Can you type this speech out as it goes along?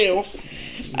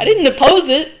I didn't oppose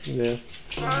it. Yeah.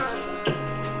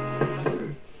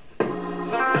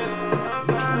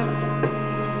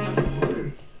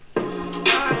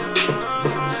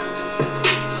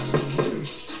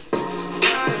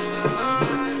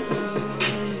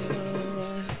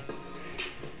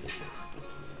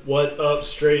 What up,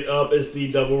 straight up, is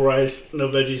the Double Rice No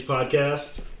Veggies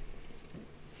podcast.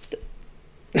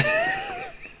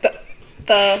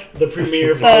 The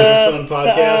premier father-son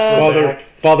podcast. We're back.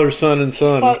 Father, son, and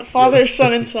son. Father,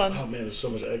 son, and son. Oh man, there's so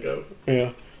much echo.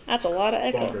 Yeah. That's a lot of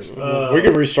echo. Bonkers. We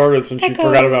can restart it since you Echo,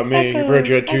 forgot about me. echo, You forgot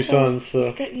you had two echo. sons,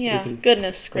 so Yeah,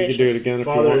 goodness we gracious. can do it again if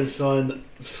you Father want. and son.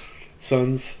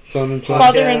 Sons, son, and son.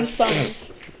 Father Podcast. and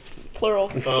sons. Plural.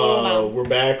 Plural noun. We're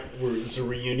back. It's a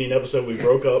reunion episode. We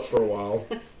broke up for a while.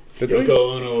 Did we?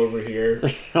 Yoko Ono over here.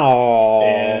 Aww.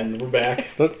 And we're back.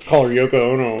 Let's call her Yoko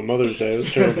Ono on Mother's Day.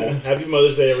 That's terrible. Happy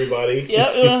Mother's Day, everybody.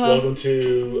 Yep. Welcome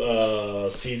to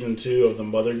season 2 of the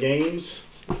Mother Games.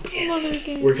 Yes.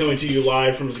 We're coming to you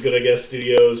live from Good I Guess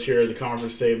Studios here at the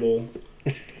conference table.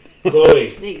 Chloe,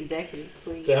 The executive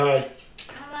suite. say hi.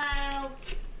 Hello.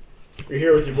 You're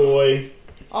here with your boy.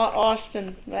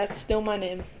 Austin. That's still my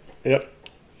name. Yep.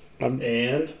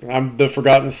 And I'm the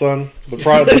forgotten son.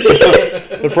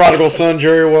 The prodigal son,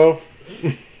 Jerry Woe.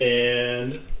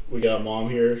 and we got Mom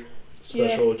here.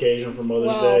 Special occasion for Mother's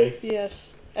Wow. Day.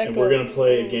 Yes. And Echo. we're going to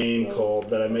play a game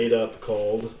that I made up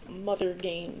called Mother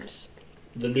Games.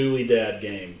 the Newly Dad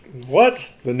Game. What?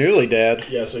 The newly dad.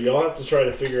 Yeah, so y'all have to try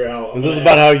to figure out. Is this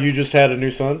about how you just had a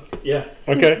new son? Yeah.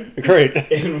 Okay, great.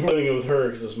 And we're doing it with her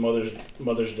because it's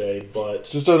Mother's Day, but.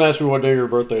 Just don't ask me what day your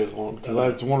birthday is on,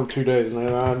 because it's 1 or 2 days, and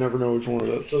I never know which one it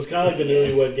is. So it's kind of like the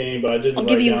Newlywed Game, but I didn't I'll write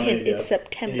give you a down hint. any It's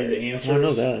September. of the answers. I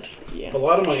know that. Yeah. A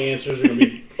lot of my answers are going to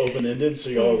be open-ended, so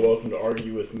y'all are welcome to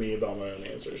argue with me about my own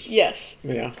answers. Yes.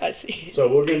 Yeah. I see. So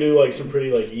we're going to do like some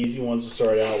pretty like easy ones to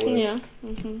start out with. Yeah.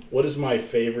 What is my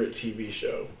favorite TV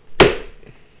show?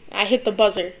 I hit the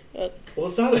buzzer. Well,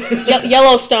 it's not.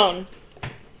 Yellowstone.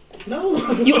 No.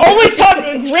 You always talk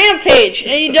Rampage.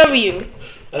 AEW.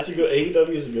 That's a good. AEW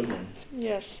is a good one.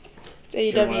 Yes. It's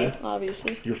AEW, Jeremiah?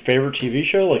 obviously. Your favorite TV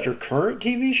show? Like your current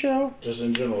TV show? Just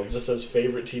in general, it just says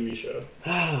favorite TV show.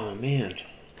 Oh, man.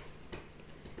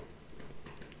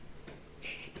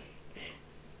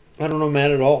 I don't know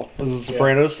Matt at all. Is it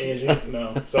Sopranos? Yeah. Angie?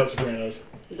 No, it's not Sopranos.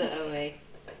 The OA.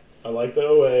 I like the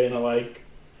OA and I like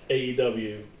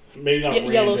AEW. Maybe not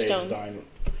Rampage. Yellowstone. Dynamite.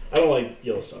 I don't like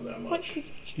Yellowstone that What?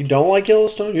 much. You don't like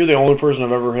Yellowstone? You're the only person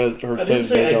I've ever heard I say didn't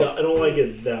say that. I don't like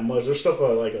it that much. There's stuff I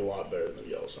like a lot better than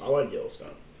Yellowstone. I like Yellowstone.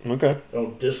 Okay. I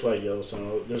don't dislike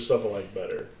Yellowstone. There's stuff I like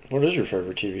better. What is your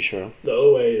favorite TV show? The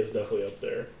OA is definitely up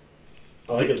there.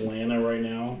 I like Atlanta right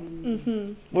now.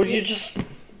 Mm-hmm. Well, you just...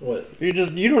 What? You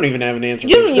don't even have an answer.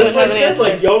 You for don't this even That's question. what I have an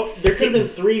said. answer. Like y'all, there could have been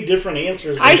 3 different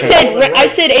answers. I said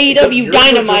Except AEW yours was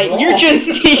Dynamite. wrong. You're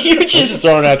just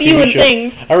throwing out TV spewing shows.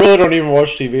 things. I really don't even watch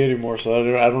TV anymore, so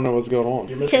I don't know what's going on.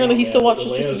 You're missing Apparently, out, he still man. watches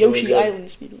just Atlanta's Yoshi really good. Island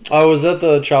speedrun. Oh, was that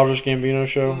the Childish Gambino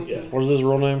show? Yeah. What is his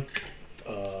real name?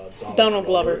 Donald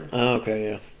Glover. Oh,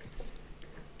 okay, yeah.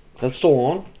 That's still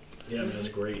on? Yeah, man, it's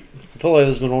great. I feel like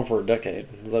it's been on for a decade.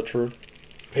 Is that true?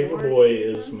 Paperboy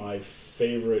is my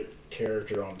favorite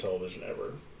character on television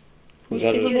ever. Is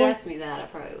that If it? you'd asked me that, I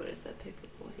probably would have said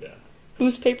Paperboy. Yeah.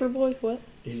 Who's Paperboy? What?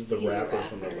 He's the He's a rapper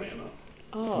from rapper. Atlanta.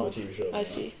 Oh, From the TV show. I Atlanta.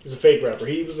 see. He's a fake rapper.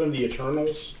 He was in the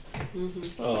Eternals. Mm-hmm.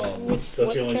 That's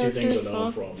what the only 2 things I know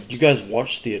him character? from. You guys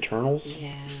watch The Eternals?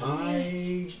 Yeah.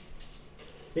 I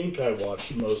think I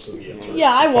watched most of the Eternals.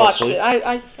 Yeah, I Fall watched asleep?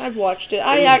 it. I've watched it. It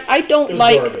I don't It was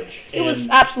like. garbage. It was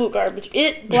And absolute garbage.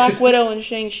 It, Black Widow, and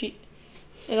Shang-Chi,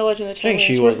 and the Legend of the Ten Shang-Chi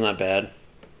Rings wasn't that bad.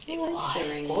 It I liked was. the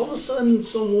ring. all of a sudden,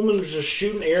 some woman was just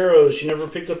shooting arrows. She never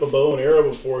picked up a bow and arrow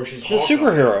before. She's She's a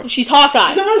Hawkeye. superhero. She's Hawkeye.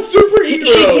 She's not a superhero.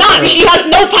 She's not. She has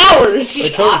no powers. She's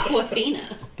Aquafina.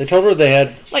 They told her they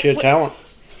had Like, she had what- talent.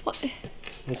 What?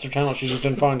 That's her talent. She just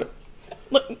didn't find it.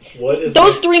 Look, What is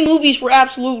those my- 3 movies were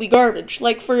absolutely garbage.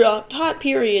 Like for a hot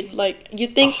period, like you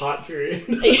a think hot period?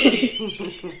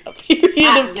 a period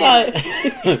Hot of time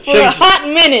minute. for a hot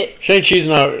minute. Shang-Chi's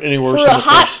not any worse For than a the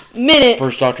hot minute.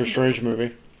 first Doctor Strange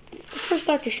movie. The first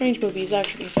Doctor Strange movie is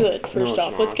actually good. First it's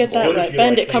off, not. let's get It's that What if right. you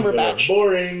Benedict like things that are Cumberbatch.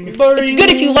 boring. It's good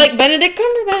if you like Benedict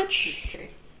Cumberbatch. It's true.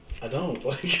 I don't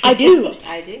like. I do.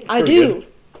 I do. I Pretty do. good.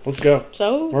 Let's go.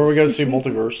 So, Where are we going to see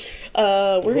Multiverse?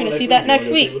 we're gonna next see week. that You next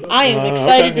wanna go see week. with us? I am Okay,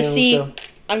 excited yeah, to see. let's go.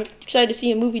 I'm excited to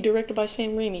see a movie directed by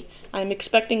Sam Raimi. I'm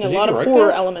expecting a Did he lot of direct horror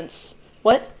that? elements.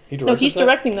 What? He No, directed he's that?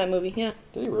 directing that movie. Yeah,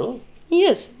 Did he really? he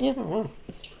is. Yeah, Oh, wow.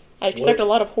 I expect What a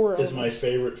lot of horror Is my elements.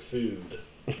 favorite food.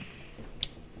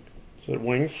 Is it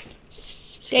wings? Pretty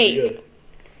Steak. good.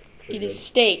 Pretty It good. is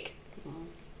steak.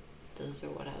 Those are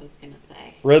what I was gonna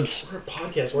say. Ribs. We're a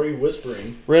podcast. Why are you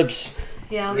whispering? Ribs.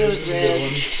 Yeah, I'll go with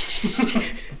ribs.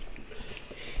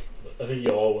 I think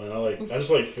y'all win. I just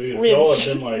like food. If Ribs. y'all have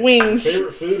been like Wings.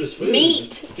 favorite food is food.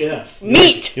 Meat. Yeah.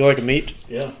 Meat. You like a meat?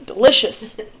 Yeah.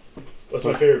 Delicious. What's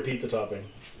my favorite pizza topping?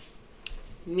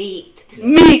 Meat.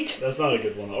 Meat. That's not a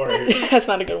good one. All right. Here. That's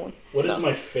not a good one. What is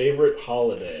my favorite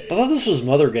holiday? I thought this was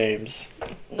Mother Games.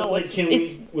 No, Like,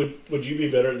 it's would you be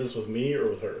better at this with me or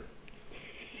with her?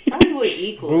 Probably would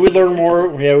equal. We would learn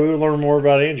more. Yeah, we would learn more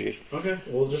about Angie. Okay.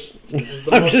 Well, this is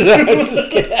the I'm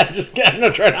just kidding. I'm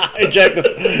not trying to hijack the.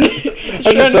 I'm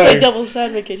trying to just play saying. devil's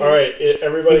advocate here. All right,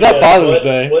 everybody. It's not guess, Father's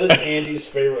Day. What is Andy's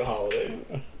favorite holiday?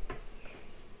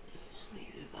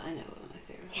 I know what my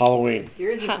favorite. Halloween.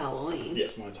 Yours is Halloween.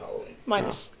 Yes, mine's Halloween. Mine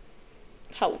is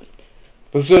Halloween.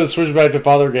 Let's switch back to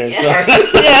Father Games. So. Yeah,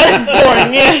 it's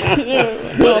boring.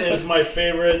 Yeah. What is my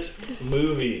favorite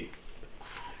movie?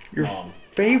 Your Mom.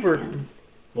 favorite?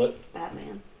 What?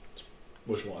 Batman.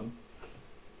 Which one?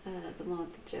 The one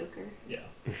with the Joker. Yeah.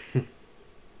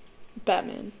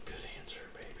 Batman. Good answer,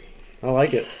 baby. I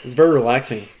like it. It's very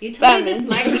relaxing. You told me Batman.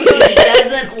 this microphone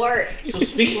doesn't work. So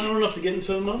speak loud enough to get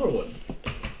into another one.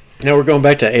 Now we're going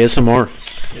back to ASMR.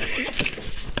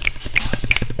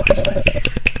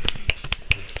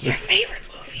 Your favorite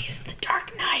movie is The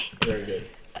Dark Knight. Very good.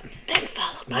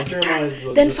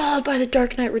 Then followed by The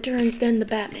Dark Knight Returns, then The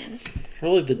Batman.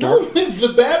 Really, the No, dark?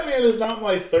 the Batman is not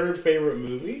my third favorite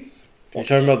movie. You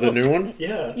talking about the new one?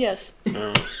 Yeah. Yes.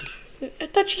 Oh. I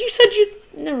thought you said you.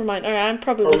 Never mind. All right, I'm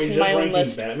probably Are we listening just to my own ranking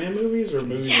list. Batman movies or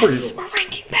movies? Yes, in we're general?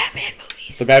 ranking Batman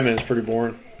movies. The Batman is pretty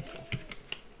boring.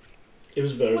 It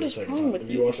was better What the is second wrong time. with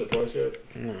Have you? you watched it twice yet?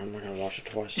 No, I'm not gonna watch it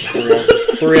twice.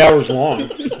 3 hours long.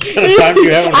 What kind of time do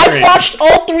you have on your I've hands? watched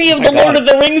all three of my the Lord God. of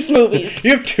the Rings movies.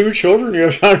 You have 2 children. You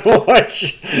have time to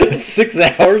watch 6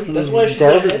 hours of That's this why she's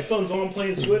got garbage. headphones on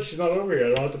playing Switch. She's not over here. I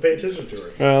don't have to pay attention to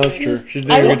her. Oh, that's true. She's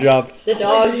doing a good job. The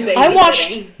dog's babysitting. I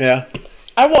watched- Yeah.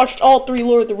 I watched all 3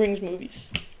 Lord of the Rings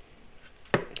movies.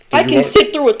 I you can wa-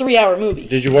 sit through a 3-hour movie.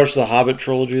 Did you watch the Hobbit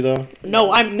trilogy though?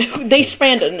 No, they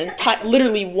spanned an entire,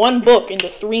 literally one book into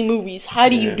 3 movies. How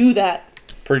do you Yeah. do that?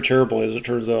 Pretty terrible, as it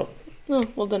turns out. Oh,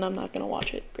 well then I'm not gonna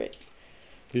watch it. Great.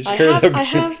 You just I carry have. that. I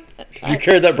have. You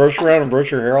carry that brush around and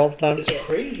brush your hair all the time. It's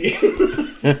crazy.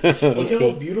 Look That's how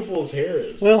cool. beautiful his hair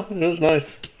is. Well, it was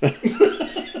nice.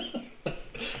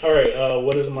 All right,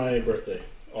 what is my birthday?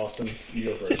 Austin, you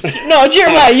go first. No,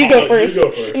 Jeremiah, you go You first.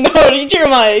 go first. No,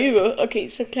 Jeremiah, you go. Okay,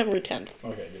 September 10th.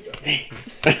 Okay, good job.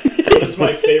 What is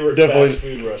my favorite Definitely. fast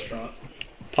food restaurant?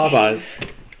 Popeyes.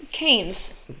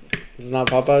 Canes. Is it not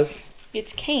Popeyes?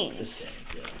 It's Canes.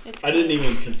 It's I didn't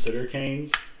even consider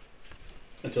Cane's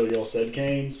until y'all said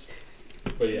Cane's.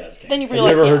 But yeah, it's Cane's. Then you I've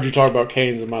realize. never heard you talk about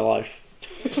canes in my life.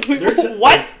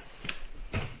 What?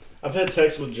 I've had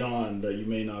texts with John that you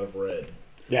may not have read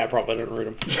Yeah, I probably didn't read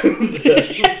them.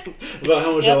 about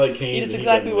how much I Yep, like Cane's. he does and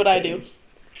exactly doesn't what like I do. Cane's.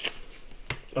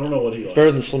 I don't know what he likes. It's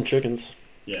better than Slim Chickens.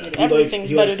 Yeah, And he everything's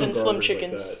he better some than Slim garbage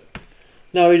Chickens. Like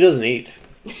No, he doesn't eat.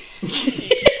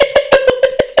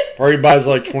 Or he buys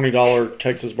like $20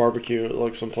 Texas barbecue at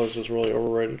like some place that's really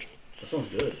overrated. that sounds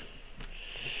good.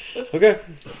 Okay.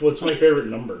 What's my favorite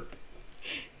number?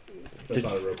 That's Did-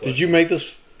 not a real question. Did you make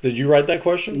this? Did you write that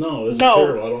question? No, this No. is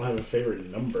terrible. I don't have a favorite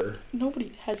number.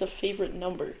 Nobody has a favorite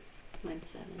number. Mine's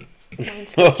 7.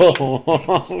 Mine's 13. Oh,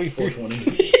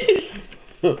 420.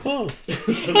 Oh,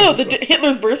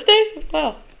 Hitler's birthday?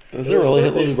 Wow. is it really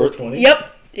Hitler's birthday? 420?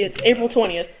 Yep, it's April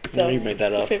 20th. So You made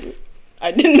that up. favorite- I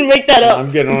didn't make that up.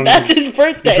 I'm getting on- That's his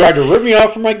birthday. You tried to rip me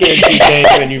off from my GameCube game,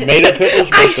 and you made up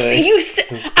Hitler's birthday.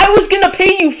 I was gonna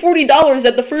pay you $40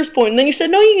 at the first point, and then you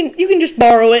said no. You can just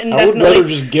borrow it and I would definitely. rather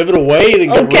just give it away than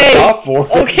get Okay. ripped off for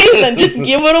it. Okay, then just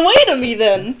give it away to me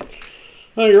then.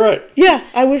 Oh, you're right. Yeah,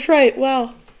 I was right.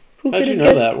 Wow, who How'd could you have know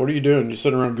guessed? that? What are you doing? You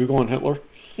sitting around Googling Hitler?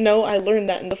 No, I learned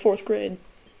that in the 4th grade.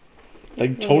 They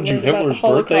told you learned about Hitler's the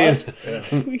birthday is. Yeah.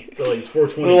 So like it's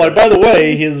 420. They're like, by the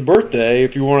way, his birthday,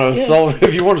 if you want to Yeah.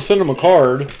 if you want to send him a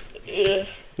card, Ugh.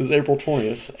 is April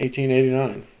 20th,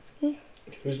 1889.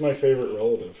 Who's my favorite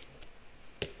relative?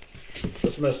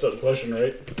 That's a messed up question,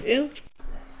 right? Yeah.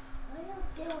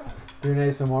 Doing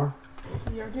ASMR?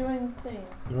 You're doing things.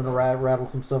 You want to rattle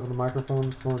some stuff in the microphone?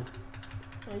 It's fun.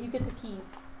 You get the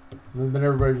keys. And then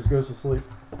everybody just goes to sleep.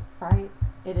 Right?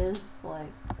 It is like.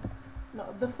 No,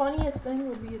 the funniest thing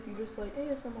would be if you just like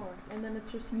ASMR, and then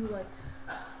it's just you like.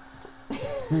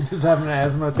 You're just having an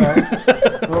asthma attack.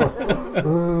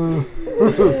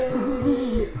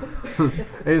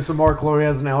 ASMR, Chloe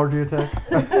has an allergy attack.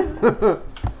 That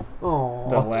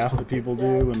Oh. laugh that people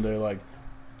do when they're like.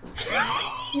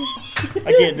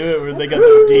 I can't do it where they got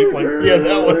the deep, like, yeah,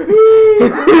 that one.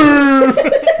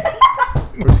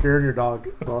 We're scaring your dog.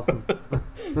 It's awesome.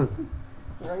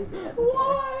 Rosie doesn't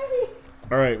Why?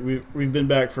 All right, we've been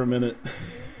back for a minute.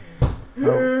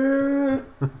 Oh.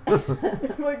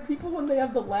 Like people when they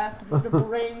have the laugh, the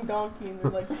braying donkey, and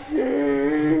they're like,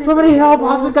 Somebody help!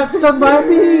 Austin got stung by a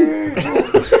bee!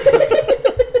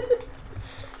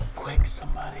 Quick,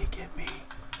 somebody give me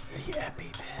the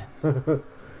EpiPen.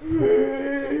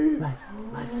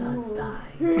 My son's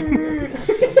dying.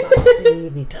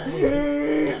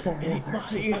 Does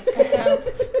anybody have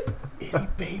any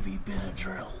baby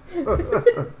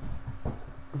Benadryl?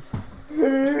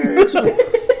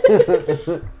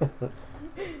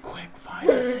 Quick, find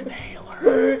us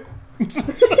inhaler.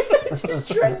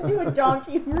 trying to do a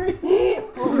donkey breathe.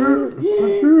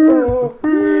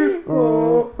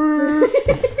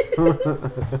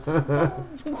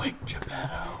 Quick,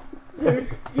 Geppetto.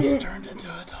 He's turned into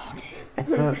a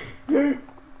donkey.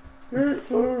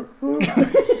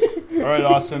 All right,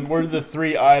 Austin. What are the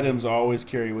 3 items I always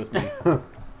carry with me?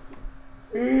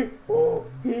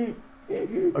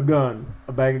 A gun,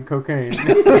 a bag of cocaine,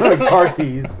 car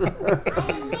keys. I at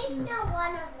least know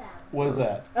one of them. What is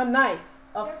that? A knife,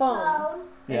 a Your phone,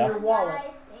 Yeah. and your wallet. knife,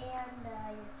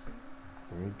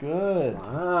 and your Very good.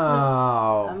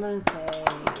 Wow. I'm gonna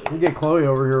say We get Chloe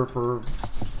over here for.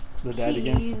 The daddy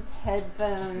game. keys,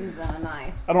 headphones, and a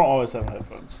knife. I don't always have my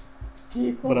headphones,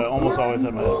 but I almost always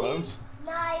have my headphones.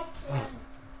 knife and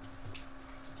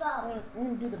phone. I'm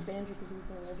gonna do the banjo kazooie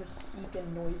thing. I just speak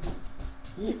in noises.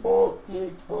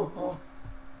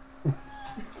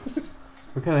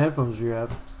 What kind of headphones do you have?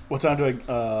 What time do I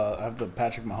have the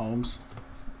Patrick Mahomes?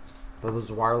 Are those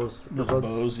wireless? Those earbuds?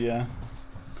 Bose, yeah.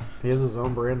 He has his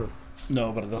own brand of.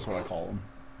 No, but that's what I call them.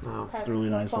 No. Patrick Really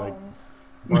nice, like- Phones.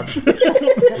 Was he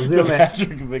The on that?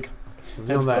 Patrick Vic. Was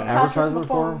he on that headphones. advertisement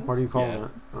for him? Patrick What do you call Yeah. that?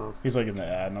 Oh, He's like in the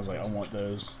ad, and I was like, I want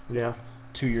those. yeah.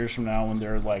 2 years from now, when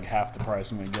they're like half the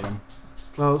price, I'm gonna get them.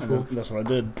 Oh, that's And cool. that's what I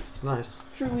did. Nice.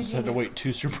 Truly Just had to genius. wait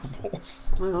 2 Super Bowls.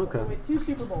 Oh, okay. Wait, 2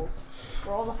 Super Bowls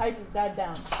where all the hype is died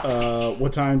down.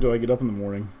 What time do I get up in the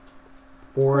morning?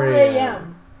 4 4 a.m.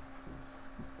 a.m.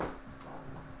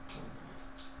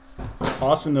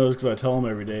 Austin knows because I tell him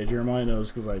every day. Jeremiah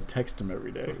knows because I text him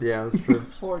every day. Yeah, that's true.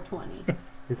 4:20.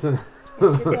 He said,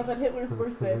 Gets up at Hitler's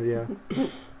birthday. yeah.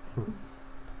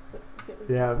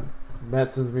 Yeah.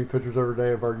 Matt sends me pictures every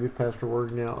day of our youth pastor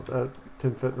working out at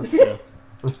 10 Fitness. Yeah.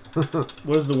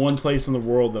 What is the one place in the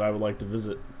world that I would like to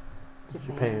visit?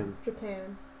 Japan.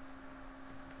 Japan.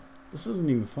 This isn't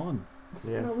even fun.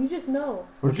 Yeah. No, we just know. Why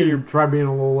What don't can you you- try being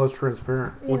a little less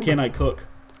transparent? What can I cook?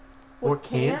 What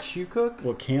can't you cook?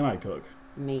 What can I cook?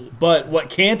 Meat. But what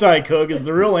can't I cook is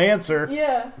the real answer.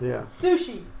 Yeah. Yeah.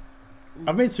 Sushi.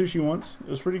 I've made sushi once. It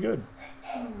was pretty good.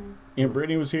 Aunt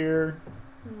Brittany was here.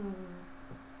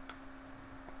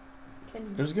 Can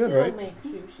you It was still good, right? make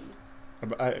sushi? I've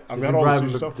Did got you all the bribe him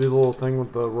sushi to stuff. do the little thing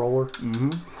with the roller?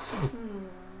 Mm-hmm.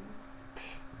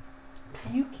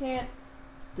 You can't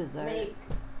Dessert. make.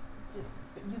 You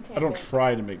can't. I don't bake.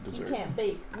 try to make You dessert. can't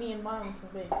bake. Me and mom can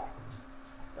bake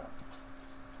stuff.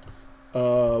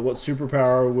 What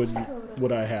superpower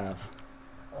would I have?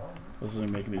 This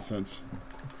doesn't make any sense.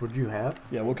 Would you have?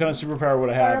 Yeah, what kind of superpower would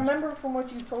I I have? remember from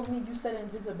what you told me, you said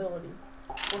invisibility.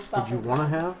 Or Did stopping you want to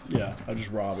time. have? Yeah, I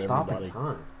just rob Stopping everybody.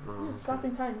 time. Yeah, Oh,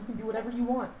 stopping time. You can do whatever you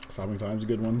want. Stopping time's a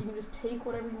good You one. can just take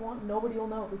whatever you want. Nobody will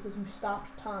know because you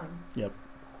stopped time.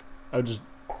 I would just.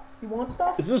 You want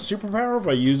stuff? Is it a superpower if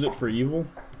I use it for evil?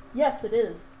 Yes, it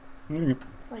is. Mm.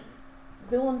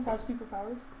 Villains have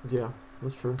superpowers. yeah,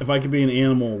 that's true. If I could be an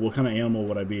animal, what kind of animal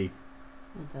would I be?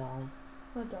 A dog.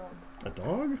 A dog. A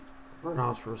dog?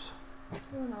 Rhinoceros.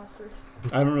 Rhinoceros.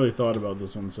 I haven't really thought about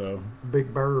this one, so.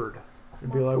 Big bird.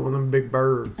 It'd be like one of them big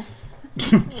birds.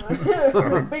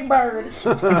 Big bird.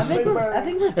 I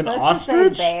think we're supposed to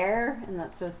ostrich? say bear, and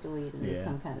that's supposed to lead into Yeah.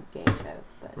 some kind of gay joke.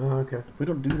 But Oh, okay. We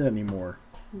don't do that anymore.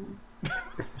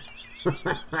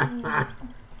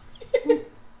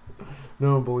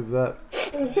 No one believes that.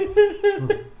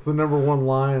 It's the #1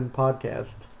 lion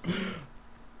podcast.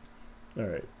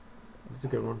 Alright. It's a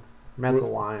good one. Matt's a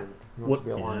lion. He wants What, to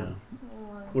be a lion.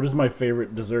 what is my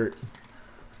favorite dessert?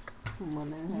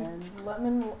 lemon heads.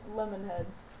 Lemon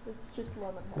heads. It's just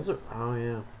lemon heads. Is it? Oh,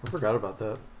 yeah. I forgot about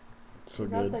that. So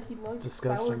Forgot good. that he loves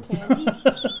Disgusting. sour candy.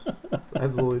 It's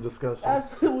absolutely disgusting.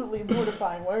 Absolutely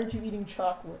mortifying. Why aren't you eating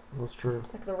chocolate That's true.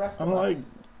 like the rest I of don't us? like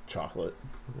chocolate.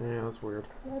 Yeah, that's weird.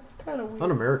 That's kind of weird.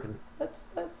 Un-American. That's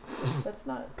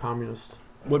not Communist.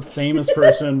 What famous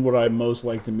person would I most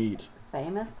like to meet?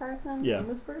 Famous person? Yeah.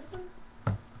 famous person.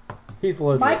 Heath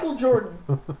Ledger. Michael Jordan.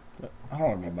 I don't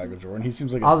want to meet Michael Jordan. He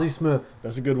seems like Ozzie Smith.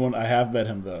 that's a good one. I have met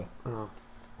him though.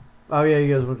 Oh yeah,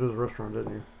 you guys went to his restaurant,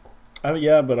 didn't you?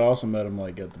 Yeah, but I also met him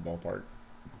like at the ballpark.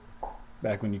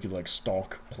 Back when you could like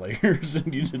stalk players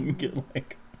and you didn't get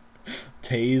like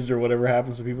tased or whatever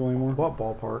happens to people anymore. What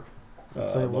ballpark? The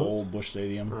St. Louis? old Busch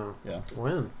Stadium. Oh. Yeah.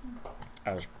 When?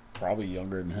 I was probably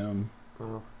younger than him.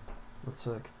 Oh, that's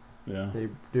sick. Yeah. Did he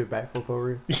do a backflip over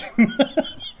you?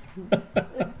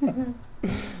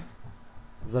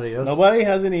 Is that a yes? Nobody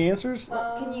has any answers?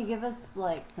 Can you give us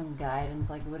like some guidance?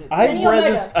 Like, would it? Be, I've Kenny read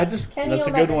Omega. this. I just Kenny that's a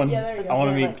Omega. good one. Yeah, there you go. I want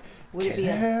to meet. like, would it be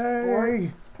a Carey.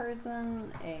 sports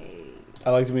person? I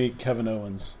like to meet Kevin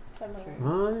Owens, Oh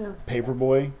yeah.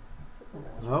 Paperboy.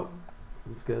 Oh,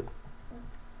 that's good.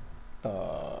 Uh,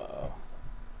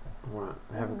 I want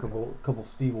to have a couple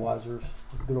Steve Weisers.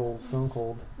 Good old Stone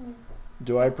Cold.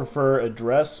 do I prefer a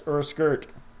dress or a skirt?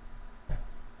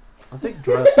 I think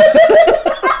dress.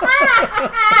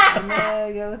 I'm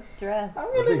gonna go with dress. I'm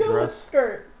I gonna think go with dress.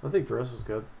 skirt. I think dress is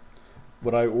good.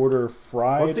 Would I order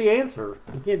fried? What's the answer?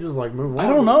 You can't just like move on. I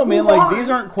don't know, man. Move Like on. these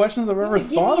aren't questions I've ever Give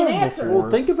me thought an of answer. before.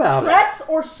 Well, think about it. Dress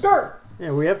or skirt?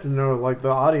 Yeah, we have to know. Like the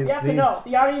audience You have to needs. know.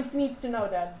 The audience needs to know,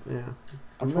 Dad. Yeah.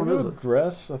 I'm Which gonna one is go it?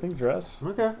 dress. I think dress.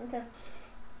 Okay. Okay.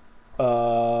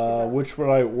 Which would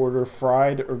I order,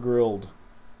 fried or grilled?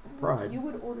 Fried. You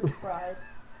would order fried.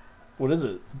 What is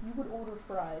it? You would order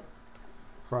fried.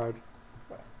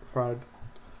 Fried.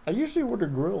 I usually order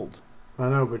grilled. I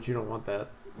know, but you don't want that.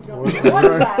 You don't We're- want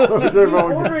that. we're You talking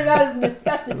about- order it out of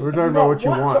necessity. We're talking You about don't what you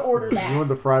want. to order that. You want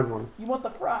the fried one. You want the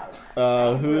fried.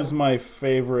 Who is my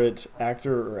favorite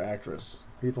actor or actress?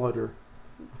 Heath Ledger.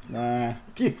 Nah.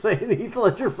 Keep saying Heath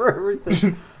Ledger for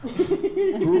everything.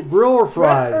 Grill or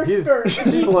fried? Dress or Heath- skirt.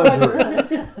 Heath Heath Ledger.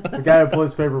 Ledger. The guy who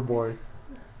plays Paperboy.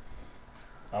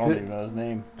 I don't even know his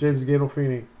name. James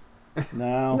Gandolfini.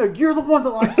 No. No, you're the one that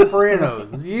likes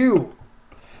Sopranos. You.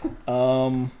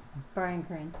 Bryan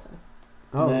Cranston.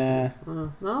 Oh, Nah.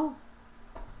 no.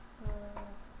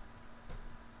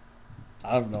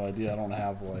 I have no idea. I don't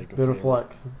have like a Ben favorite.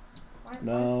 Affleck.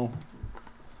 No.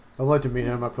 I'd like to meet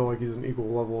him. I feel like he's an equal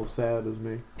level of sad as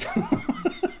me.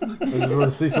 I just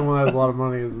want to see someone that has a lot of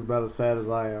money is about as sad as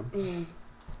I am.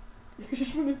 You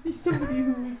just want to see somebody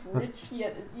who's rich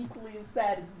yet equally as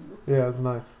sad as you. Yeah, it's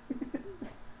nice.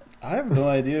 I have no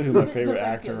idea who my favorite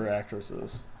actor or actress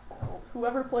is.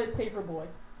 Whoever plays Paperboy.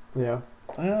 Yeah.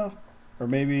 Or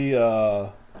maybe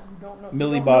You don't know.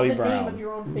 Millie you don't Bobby know the Brown. name of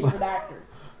your own favorite actor.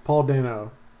 Paul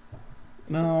Dano.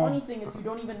 The no. funny thing is, you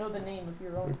don't even know the name of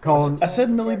your own. Colin- favorite I said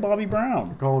Millie character. Bobby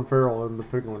Brown. Colin Farrell in The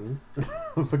Penguin.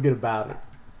 Forget about it.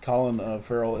 Colin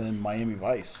Farrell in Miami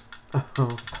Vice.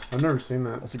 I've never seen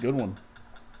that. That's a good one.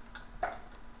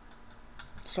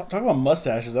 Talk about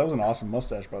mustaches. That was an awesome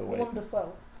mustache, by the way. Willem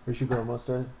Dafoe. We should grow a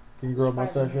mustache. Can you grow a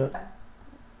mustache yet?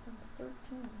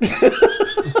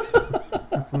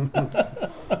 I'm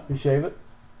 13. You shave it?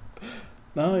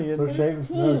 No, yeah. Start shaving.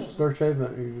 No, 13. start shaving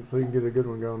it so you can get a good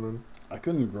one going. Then I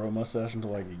couldn't grow a mustache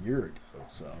until like a year ago.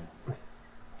 So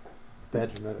it's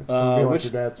bad genetics. Uh, Don't be like which-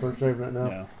 your dad. Start shaving it now.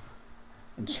 yeah.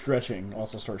 And stretching.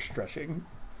 Also start stretching.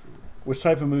 Which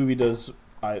type of movie does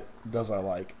I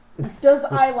like? Does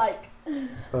I like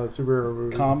Superhero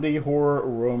movies. Comedy, horror,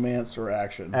 romance, or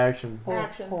action? Action.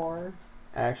 Action. Horror.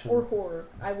 Action. or horror?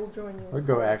 I will join you. in I'd go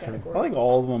the horror action. category. I like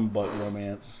all of them, but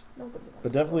romance. Nobody likes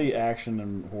But definitely action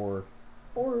and horror.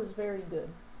 horror is very good.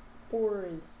 Horror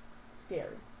is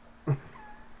scary.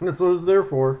 That's what it's there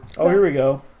for. Oh, here we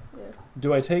go. Yeah.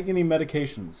 Do I take any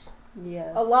medications?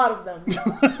 Yes. A lot of them.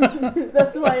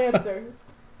 That's my answer.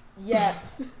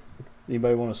 Yes.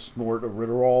 Anybody want to snort a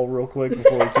Ritterol real quick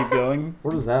before we keep going?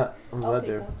 What is that? What does I'll that take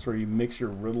do? one. It's where you mix your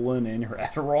Ritalin and your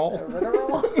Adderall.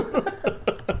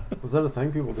 Is that a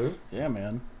thing people do? Yeah,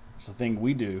 man. It's the thing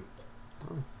we do.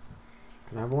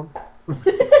 Can I have one?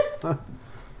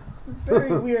 This is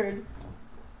very weird.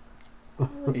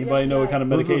 Anybody know what kind of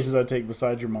medications I take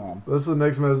besides your mom? This is the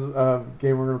next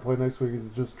game we're going to play next week is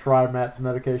just try Matt's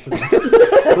medication.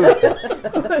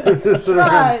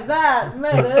 Try that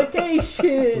medication.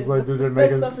 It's like, dude, they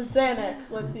make Mix it. up a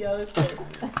Xanax. Let's see how this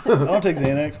tastes. I don't take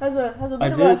Xanax. Has a I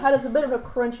bit did. has a bit of a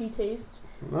crunchy taste.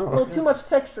 A No. little too much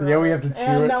texture. Yeah, on we it, have to chew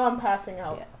and it. now I'm passing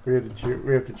out. Yeah.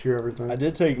 We have to chew everything. I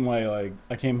did take my,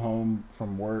 I came home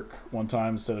from work one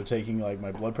time. Instead of taking,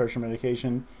 my blood pressure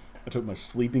medication, I took my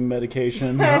sleeping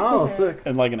medication. Oh, sick.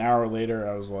 And, an hour later,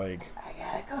 I was like, I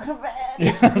gotta go to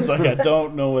bed. I was like, I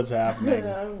don't know what's happening.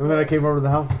 And then I came over to the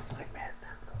house. It's like, man, it's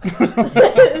time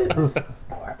to go.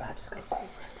 Don't worry about it. Just go to sleep.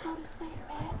 Just go to sleep,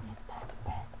 man. It's time to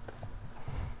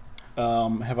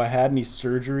bed. Have I had any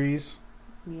surgeries?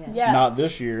 Yeah. Yes. Not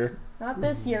this year. Not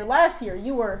this year. Last year,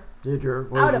 you were. Did your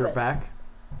Out was of your it. back?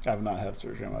 I have not had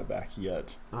surgery on my back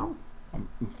yet. Oh. I'm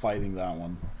fighting that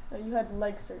one. You had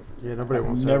leg surgery. Yeah, nobody I've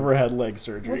wants never had leg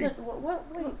surgery. Was it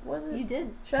wait, was it You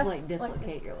did chest? like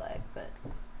dislocate your leg, but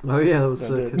Oh yeah, that was I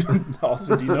sick. did.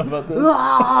 Also, do you know about this?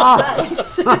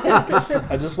 Nice.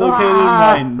 I dislocated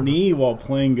my knee while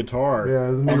playing guitar. Yeah,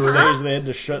 his knee On was- stage, they had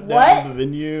to shut What? down the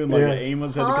venue, and like Yeah. the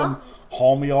Amos had to come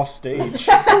haul me off stage.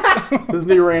 his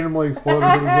knee randomly exploded.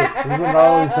 It was the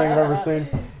gnarliest thing I've ever seen.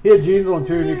 He had jeans on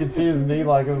too, and you could see his knee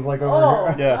like it was like over Oh.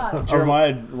 here. Yeah, God.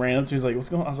 Jeremiah ran up to me. He's like, "What's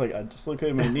going on?" I was like, "I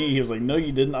dislocated my knee." He was like, "No,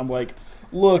 you didn't." I'm like,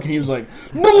 "Look," and he was like,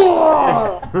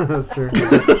 That's true.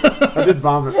 I did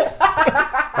vomit.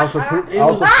 Also poop. It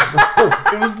was-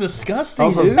 "It was disgusting,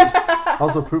 Also- dude."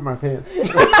 Also pooped my pants.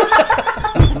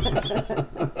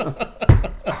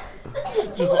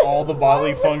 Just all the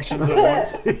bodily functions at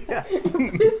once.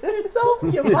 Pissed yourself.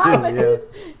 You vomited.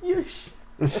 You.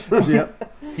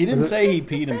 Yep. He didn't say he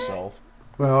peed himself.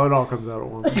 Well, it all comes out at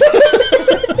once.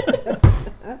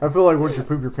 I feel like once you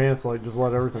poop your pants, like just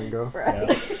let everything go. right.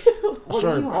 Yeah. What are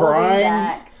Started you holding crying,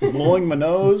 back? blowing my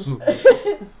nose,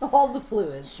 All the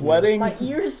fluids. sweating. My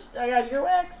ears. I got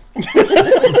earwax.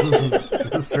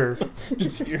 That's true.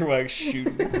 Just earwax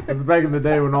shooting. It was back in the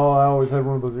day when I always had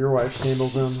one of those earwax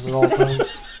candles in at all times.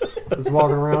 Just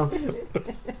walking around.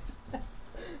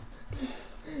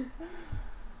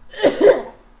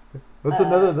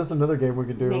 That's another game we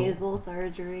could do. Nasal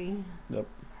surgery. Yep.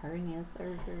 Hernia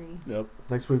surgery. Yep.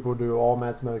 Next week we'll do all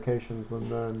Matt's medications, and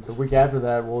then the week after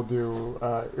that we'll do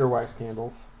earwax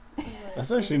candles.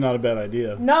 That's actually not a bad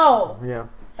idea. No, Yeah.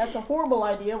 that's a horrible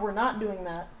idea. We're not doing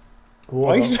that.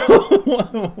 Why you so,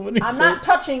 what do you I'm say? not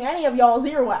touching any of y'all's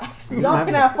earwax. Y'all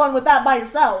can have fun with that by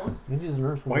yourselves. You just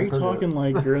nurse Why are you talking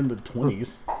like you're in the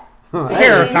 20s?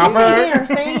 Here, See? copper.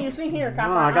 You see here,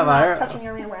 copper. Oh, I got I'm the not hair- touching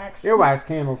your earwax. Earwax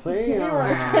candle, see?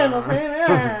 Earwax candle, see?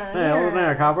 Yeah, Hey, over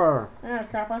there, copper. Yeah,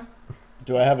 copper.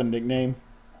 Do I have a nickname?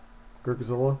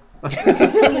 Gurkazilla.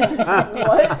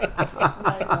 What?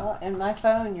 Well, in my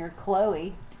phone, you're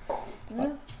Chloe.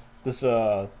 This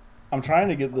I'm trying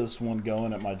to get this one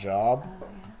going at my job. Oh,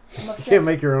 yeah. You Machete. can't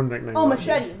make your own nickname. Oh, like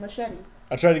machete. Machete.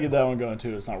 I tried to get that one going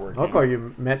too. It's not working. that. I'll call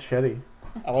you Machete.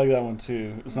 I like that one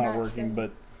too. It's not working,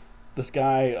 but this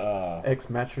guy, Ex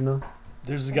Machina.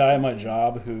 there's this guy at my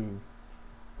job who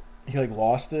he like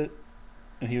lost it,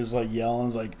 and he was like yelling,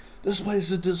 he's like, "This place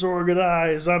is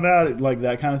disorganized. I'm out," like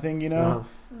that kind of thing, you know. Uh-huh.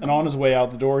 And on his way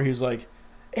out the door, he was like,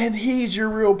 "And he's your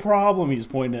real problem." He's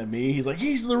pointing at me. He's like,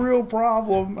 "He's the real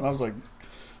problem," and I was like,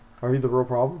 Are you the real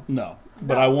problem? "No."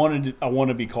 But I want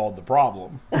to be called the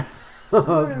problem,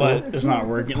 but it's not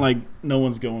working. Like no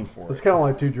one's going for It's it. kind of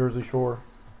like 2 Jersey Shore.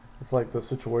 It's like the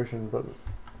situation, but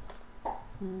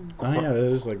Oh yeah, that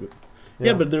is like,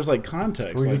 yeah, but there's like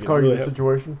context. we like, just it call you really the ha-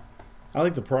 situation. I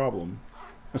like the problem.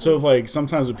 And so if like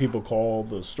sometimes when people call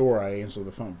the store, I answer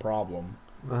the phone problem.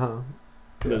 Uh huh.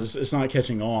 Because it's not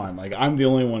catching on. Like I'm the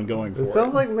only one going for It it.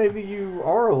 sounds like maybe you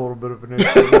are a little bit of an issue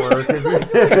at work. If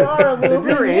You are a little if you're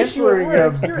bit of an issue at answering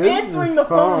work. a You're business answering the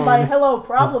phone by phone. "Hello,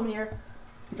 problem here."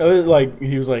 Like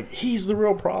he was like, "He's the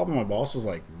real problem." My boss was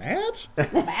like, "Matt?"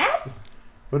 Matt?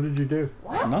 What did you do?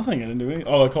 What? Nothing. I didn't do anything.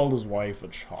 Oh, I called his wife a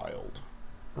child.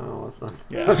 Oh, that's not.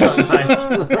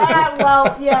 Yeah.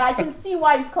 Well, yeah, I can see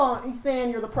why he's saying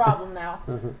you're the problem now.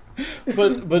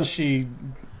 but she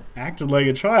acted like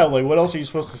a child. Like what else are you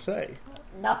supposed to say?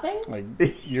 Nothing. Like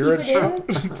you're a Keep child.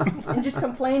 it in and just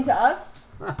complain to us.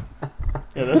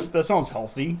 Yeah, that sounds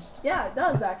healthy. Yeah, it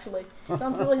does actually.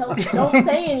 Sounds really healthy. Don't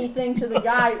say anything to the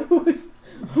guy who's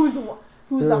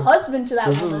a husband to that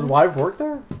Does his woman. wife work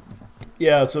there?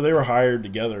 Yeah, so they were hired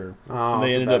together, Oh, and they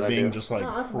that's a ended bad up being idea. just like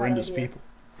Oh, that's a bad horrendous idea. people.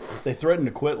 They threatened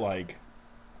to quit like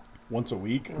once a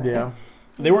week. Yeah.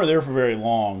 They weren't there for very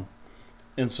long,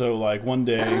 and so like one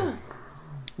day,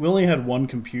 we only had one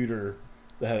computer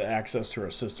that had access to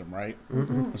our system, right?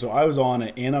 And so I was on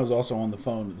it, and I was also on the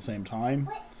phone at the same time,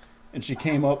 and she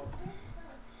came up,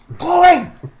 Chloe,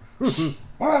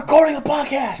 we're recording a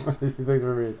podcast. She thinks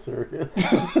we're being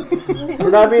serious.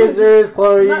 We're not being serious,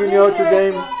 Chloe. You Not can being yell at your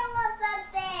serious. game. Middle of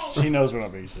something. She knows we're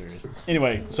not being serious.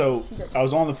 Anyway, so I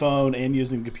was on the phone and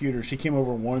using the computer. She came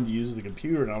over and wanted to use the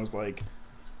computer, and I was like,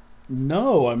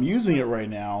 "No, I'm using it right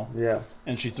now." Yeah.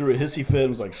 And she threw a hissy fit and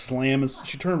was like slamming.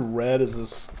 She turned red as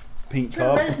this pink You're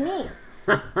cup. red as me.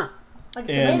 Like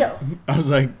a And tomato. I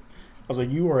was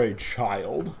like, "You are a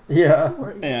child." Yeah.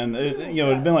 And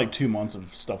it'd been like 2 months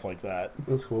of stuff like that.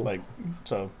 That's cool. Like,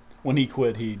 so when he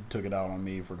quit, he took it out on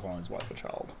me for calling his wife a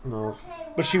child. No.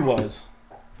 But she was.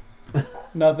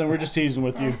 Nothing. We're just teasing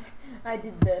with you. I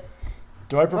did this.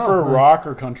 Do I prefer Oh, nice. rock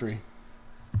or country?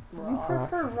 You Rock.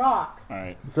 prefer rock. All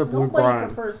right. Except Luke Nobody Bryan.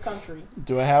 prefers country.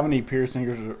 Do I have any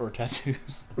piercings or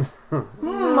tattoos?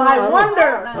 I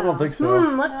wonder. I don't think so.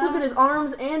 Let's look at his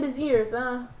arms and his ears.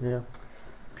 Yeah.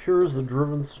 Pure as the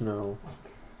driven snow.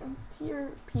 Pure.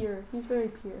 He's very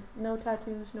pure. No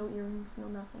tattoos, no earrings, no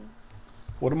nothing.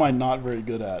 What am I not very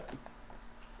good at?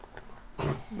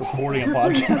 Recording a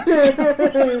podcast.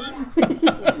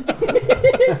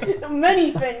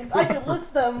 Many things. I could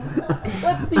list them.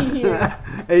 Let's see here.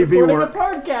 AV Recording work. a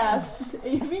podcast.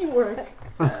 AV work.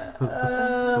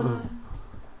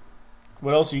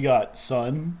 What else you got,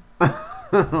 son?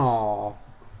 Aww.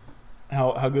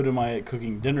 How good am I at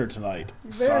cooking dinner tonight,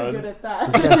 You're son? very good at that.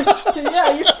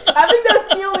 Yeah, I think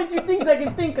that's the only two things I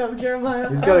can think of, Jeremiah.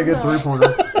 He's got a good I don't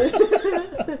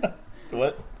three-pointer.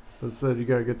 What? I said you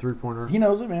got a good three-pointer. He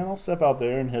knows it, man. I'll step out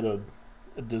there and hit a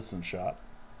distance shot.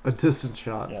 A distant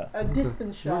shot. Yeah. A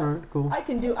distance shot. Alright, cool. I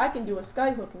can do a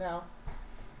skyhook now.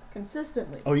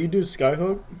 Consistently. Oh, you do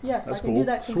skyhook? Yes, That's I can cool. do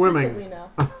that Swimming. consistently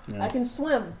now. Yeah. I can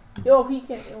swim. Yo, he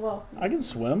can't. Well, I can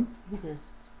swim. He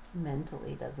just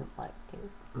mentally doesn't like to.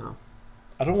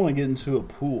 I don't want to get into a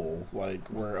pool like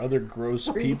where other gross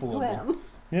Where you people. Have been. swim.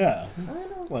 Yeah.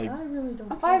 I really don't.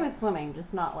 I'm fine with swimming,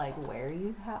 just not like where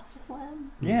you have to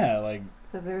swim. Yeah, like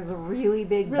So if there's a really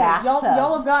big Really, bathtub.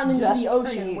 y'all have gotten into just the for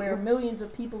ocean you. where millions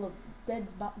of people of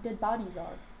dead bodies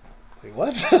are. wait, what?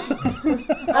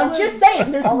 I'm just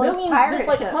saying, there's all those millions, pirate there's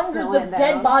like ships hundreds that of went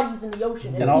dead down. bodies in the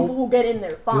ocean, and And I'll- people will get in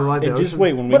there You fine. like the and just ocean?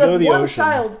 wait when we But go to if the one ocean.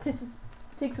 child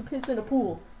takes a piss in a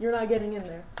pool, you're not getting in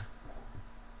there.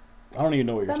 I don't even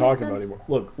know what you're That makes talking about sense. anymore.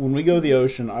 Look, when we go to the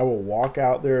ocean, I will walk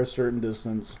out there a certain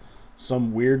distance.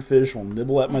 Some weird fish will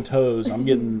nibble at my toes. I'm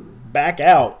getting back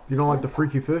out. You don't like the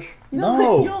freaky fish? You don't,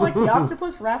 No. you don't like the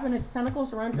octopus wrapping its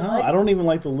tentacles around your No, leg? I don't even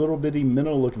like the little bitty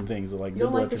minnow-looking things that like You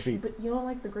don't nibble like at your feet. but you don't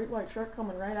like the great white shark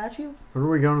coming right at you? When are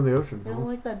we going to the ocean? You don't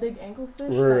like that big anglefish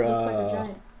We're, that looks like a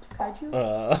giant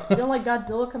kaiju? You don't like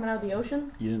Godzilla coming out of the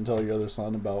ocean? You didn't tell your other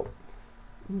son about.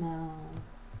 No,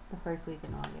 the first week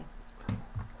in August.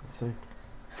 Let's see.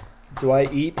 Do I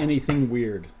eat anything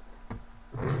weird?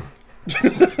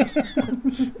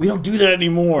 We don't do that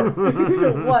anymore.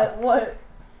 What?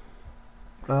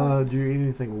 Do you eat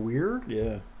anything weird?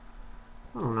 Yeah,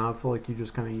 I don't know. I feel like you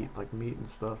just kind of eat like meat and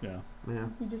stuff. yeah. Yeah.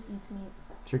 He just eats meat.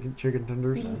 Chicken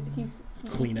tenders. He eats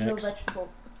no Kleenex. vegetable.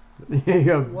 Yeah,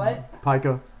 you have What?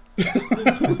 pica.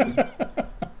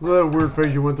 That weird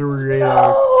phase you went through where you ate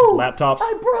No! Laptops.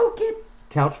 I broke it!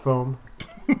 couch foam.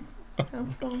 I'm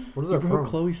phone. What is You that broke from?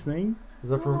 Chloe's thing? Is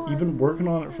that from? No. You've been working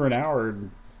on it for an hour.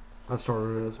 And I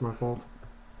started it. It's my fault.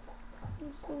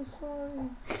 I'm so sorry.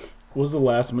 what was the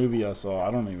last movie I saw?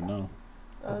 I don't even know.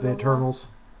 The Eternals.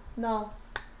 No.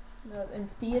 In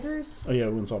theaters? Oh yeah, I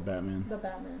went and saw Batman. The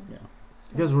Batman. Yeah.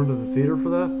 You guys went to the theater for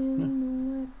that?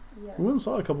 Yes. We went and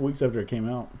saw it a couple weeks after it came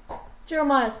out.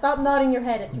 Jeremiah, stop nodding your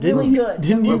head. It's Didn't really you- good.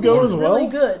 didn't The you movie go is as well? really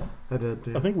good. I did.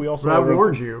 Yeah. I think we also. But I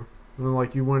warned you. And then,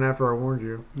 like you went after I warned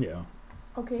you. Yeah.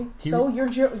 Okay, He- so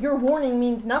your warning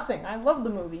means nothing. I love the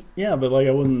movie. Yeah, but like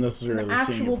I wasn't An necessarily seeing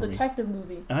actual it for me. detective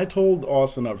movie. And I told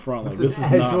Austin up front, like It's this an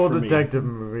is not actual for detective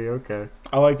movie. Okay. me.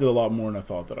 I liked it a lot more than I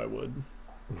thought that I would.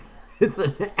 It's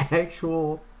an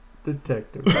actual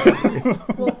detective movie.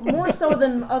 Well, more so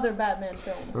than other Batman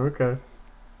films. Okay.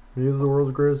 He is the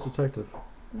world's greatest detective.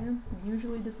 Yeah,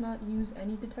 usually does not use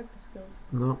any detective skills.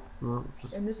 No,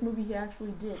 just In this movie, he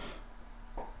actually did.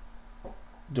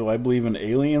 Do I believe in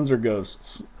aliens or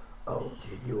ghosts?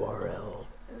 URL.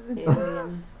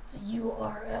 Aliens. It's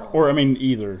URL. Or I mean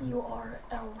either.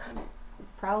 URL.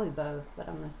 Probably both, but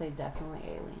I'm going to say definitely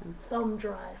aliens. Thumb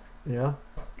drive. Yeah.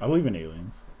 I believe in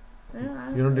aliens.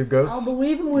 Yeah, You don't do ghosts? I'll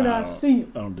believe him when No, I see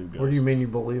him. I don't do ghosts. What do you mean you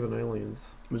believe in aliens?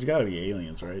 There's got to be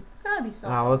aliens, right? Gotta be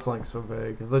something. Oh, that's like so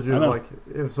vague. I thought you I was know. like,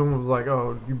 if someone was like,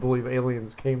 "Oh, you believe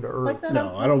aliens came to Earth?" Like that.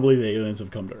 No, I don't believe the aliens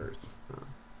have come to Earth.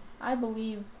 I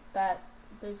believe that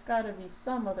there's gotta be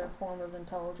some other form of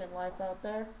intelligent life out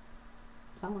there.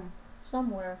 Somewhere.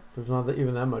 Somewhere. There's not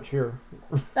even that much here.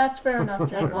 That's fair enough,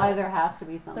 That's Jeremiah. why there has to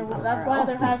be some somewhere That's why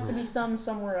else. there has to be some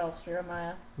somewhere else,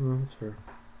 Jeremiah. That's fair.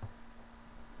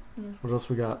 Yeah. What else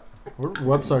we got? What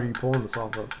website are you pulling this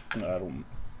off of? I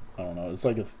don't know. It's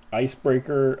like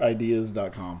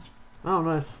icebreakerideas.com. Oh,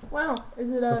 nice. Wow, is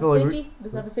it I a feel like safety?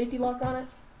 Does it have a safety lock on it?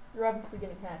 You're obviously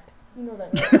getting hacked. You know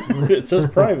that, right? It says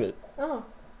private. Oh,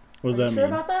 What does are that you sure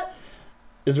mean? about that?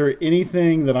 Is there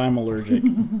anything that I'm allergic?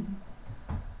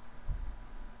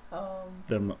 I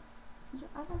that don't,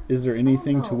 is there I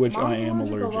anything don't to know. which I Mom's am a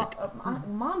allergic?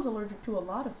 Mom's allergic to a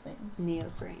lot of things.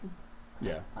 Neoprene.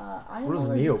 Yeah. I am What is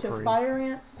allergic to neoprene? fire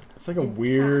ants. It's like a and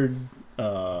weird cats.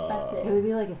 That's It it. would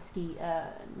be like a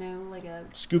like a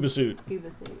scuba suit. Scuba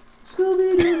suit.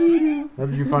 Scooby-Doo. How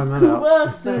did you find that out? Scuba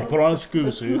suit. Put on a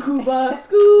scuba suit. Scuba But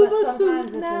suit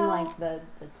sometimes it's now. in like the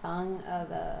tongue of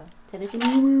a tentacle,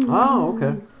 Oh,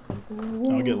 okay.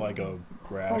 I'll get like a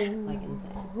rash. like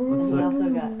insane. What's We that? also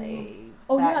got a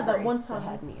Oh, back yeah, that brace one time. that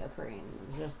had neoprene,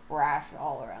 just rash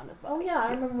all around his body. Oh yeah,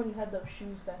 I remember when you had those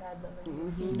shoes that had them. And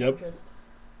your feet Yep. were just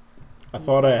I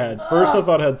thought I had first. I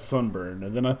thought I had sunburn,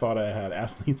 and then I thought I had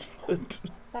athlete's foot.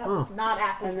 that was not And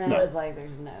athlete's then No. it was like,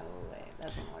 there's no way.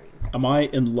 That's not what you're Am I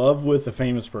in love with a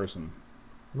famous person?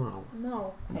 No.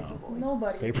 No, Paper boy.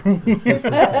 nobody. Paper.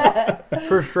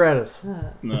 Trish Stratus.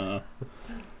 No.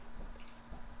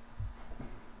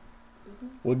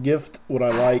 What gift would I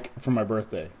like for my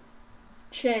birthday?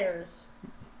 Chairs.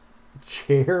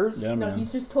 Chairs? Yeah, No, man.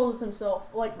 he's just told us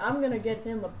himself. Like, I'm gonna get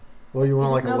him a. Well, you want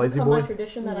It's like a now lazy become my boy?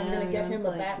 tradition that I'm No, gonna get he him wants, a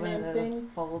like, Batman one of those thing.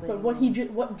 folding But what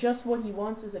he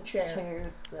wants is a chair.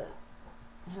 chairs that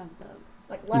have the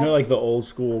Like You last. know, like the old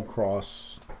school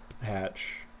cross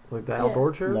hatch Like the Yeah.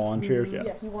 outdoor chairs? lawn chairs. Yeah,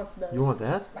 Yeah. he wants those. You want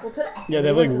that? Well, Yeah, they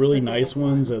have He like wants a really specific nice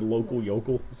one. ones at local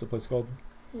yokel. What's the place called?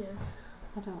 yeah.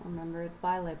 I don't remember. It's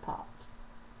by Le Pops.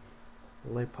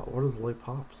 What is Lay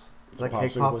Pops? Is It's a that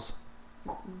cake popsicle pops?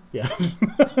 Yes.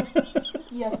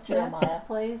 Yes, That's Jeremiah. this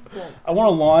place that I want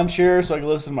a lawn chair so I can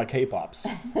listen to my K-pops.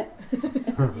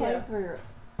 it's this place where,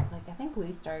 like, I think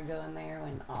we started going there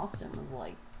when Austin was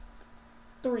like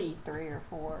 3. 3 or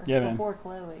 4. Yeah, man. Before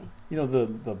Chloe. You know the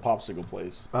popsicle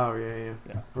place, Oh, yeah.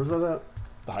 Yeah. Where's that at?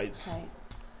 the Heights.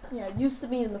 Heights. Yeah, it used to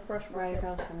be in the Fresh Right Market.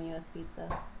 across from US Pizza.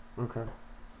 Okay.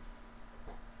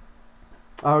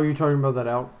 Oh, are you talking about that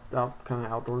out kind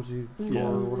of outdoorsy store Yeah.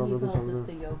 or He whatever that's calls over it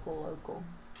there? the Yokel Local.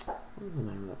 What is the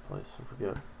name of that place? I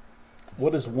forget.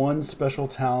 What is one special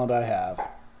talent I have?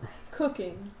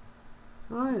 Cooking.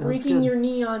 Oh, yeah, that's Breaking good. your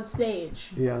knee on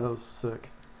stage. Yeah, that was sick.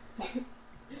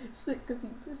 Sick because he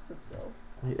pissed himself.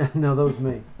 Yeah, no, that was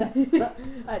me.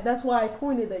 That's why I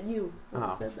pointed at you when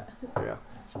I Oh. said that. Yeah.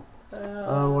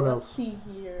 What let's else? see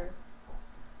here.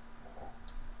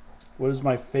 What is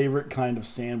my favorite kind of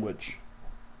sandwich?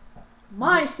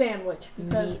 My sandwich,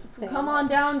 because Meat come on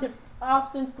sandwich. down to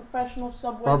Austin's Professional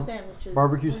Subway Sandwiches.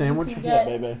 barbecue where you sandwich? can Yeah,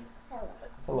 get baby.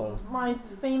 Hello. my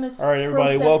famous. All right,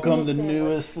 everybody, processed welcome meat the sandwich.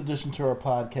 newest addition to our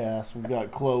podcast. We've got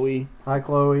Chloe, Hi,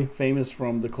 Chloe. famous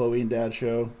from the Chloe and Dad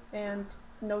show. And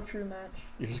no true match.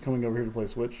 You're just coming over here to play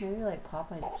Switch. Maybe like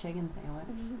Popeye's chicken sandwich.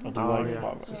 I do Oh, like yeah. the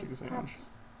Popeyes chicken sandwich.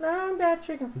 No, that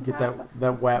chicken. You from get Popeye.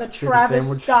 that wap The chicken Travis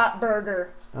sandwich. Scott burger.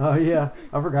 Oh, yeah.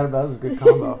 I forgot about it. It was a good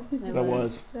combo. It That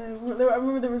was. I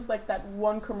remember there was like that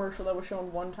one commercial that was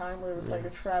shown one time where it was like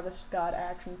a Travis Scott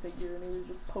action figure and he was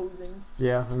just posing.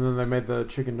 Yeah, and then they made the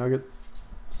chicken nugget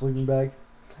sleeping bag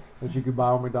that you could buy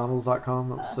on McDonald's.com.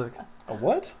 That was sick. A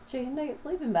what? Chicken nugget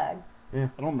sleeping bag. I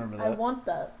don't remember I that. want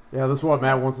that. Yeah, that's what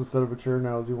Matt wants instead of a chair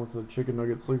now. Is he wants a chicken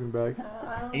nugget sleeping bag.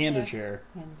 I don't And a care. chair.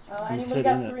 And You Anybody sit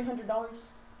got in it. $300?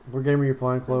 What game are you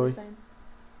playing, Chloe?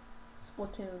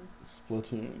 Splatoon.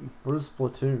 Splatoon. What is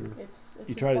Splatoon? It's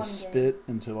You a try to fun spit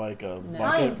into like a No.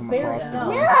 I bucket am from very across the dumb.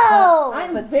 room. No!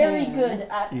 I'm Splatoon. very good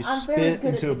at. You I'm very spit good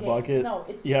into at a the bucket. Game. No,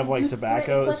 it's You have like spray-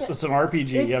 tobacco. It's, like It's an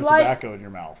RPG. it's You have like- tobacco in your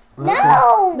mouth.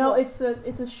 No! no, it's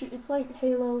like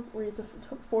Halo where it's a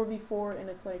 4v4 and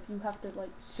it's like you have to like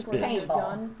spray Spit. your Paintball.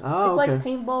 gun. Oh, It's okay. like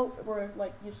paintball where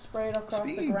like you spray it across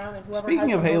Speaking- the ground and whoever speaking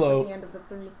has of the most Halo, at the end of the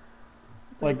three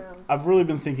like, rounds. I've really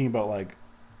been thinking about like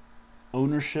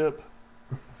ownership,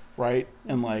 right?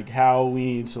 And like how we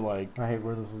need to like I hate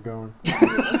where this is going.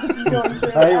 This is going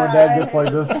to- I hate when Dad gets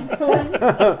like this.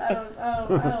 I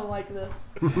don't like this.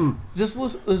 just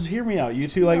let's hear me out. You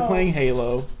two like No. playing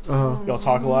Halo. Uh, Y'all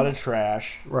talk a lot of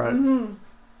trash. right. Mm-hmm.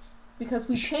 Because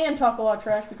we can talk a lot of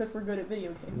trash because we're good at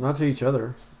video games. Not to each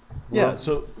other. Yeah, Or-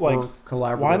 so like or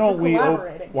collaborate. why don't we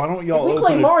Collaborating. why don't If y'all we open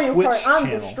play a Mario Twitch Kart, I'm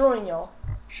channel? destroying y'all.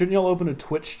 Shouldn't y'all open a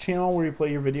Twitch channel where you play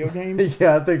your video games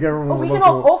Yeah, I think everyone But would we look can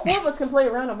all cool. 4 of us can play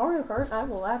around a Mario Kart. I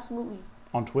will absolutely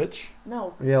on Twitch?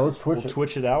 no. Yeah, let's Twitch We'll it.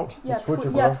 Twitch it out. Yeah, Let's Twitch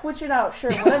it, yeah, bro. Twitch it out.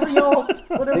 Sure, whatever y'all, Think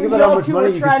about how y'all much two money are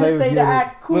you could trying to save say if to you had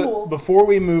act cool. But before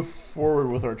we move forward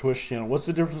with our Twitch channel, what's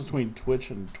the difference between Twitch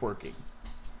and twerking?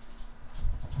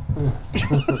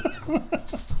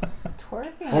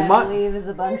 twerking, Well, I my- believe, is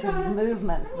a bunch of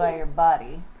movements by your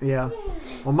body. Yeah.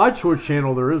 On my Twitch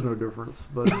channel, there is no difference,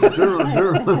 but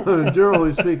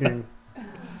generally speaking,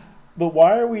 But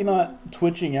why are we not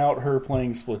twitching out her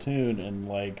playing Splatoon and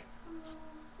like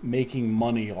making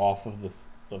money off of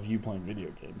of you playing video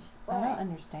games? I don't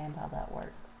understand how that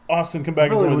works. Austin, come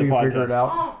back and really join the we can figure it podcast.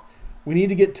 out. We need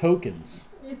to get tokens.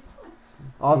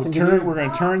 Austin, We're going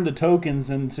to turn the tokens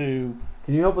into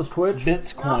Can you help us Twitch?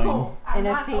 Bitcoin. No, I'm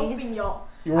not NFTs? helping y'all.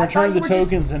 You're I returning the thought you were just-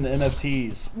 tokens into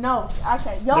NFTs. No,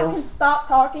 okay, y'all They're- can stop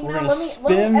talking We're now. gonna Let me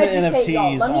spin the educate y'all.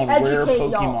 NFTs Let me on rare educate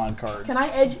Pokemon y'all. cards. Can I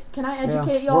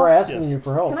educate Yeah. y'all? We're asking Yes. you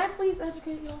for help. Can I please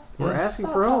educate y'all? We're Yes. asking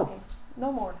Stop for help. talking.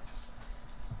 No more.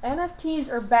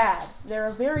 NFTs are bad. They're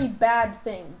a very bad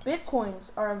thing.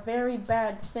 Bitcoins are a very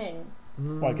bad thing.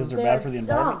 Why? Because they're They bad are for the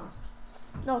environment.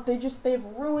 dumb. No, they've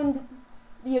ruined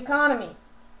the economy.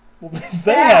 Well,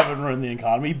 they haven't ruined the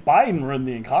economy. Biden ruined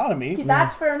the economy.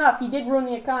 That's fair enough. He did ruin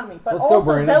the economy, but Let's go, also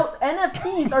Brandon.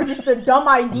 NFTs are just a dumb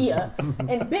idea,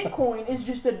 and Bitcoin is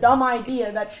just a dumb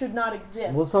idea that should not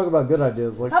exist. Let's talk about good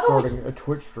ideas, like How about we- starting a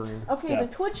Twitch stream. Okay, Yeah. the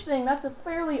Twitch thing, that's a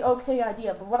fairly okay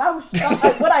idea, but what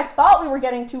I thought we were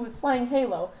getting to was playing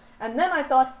Halo, and then I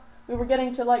thought we were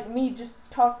getting to, like, me just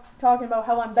talking about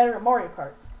how I'm better at Mario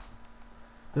Kart.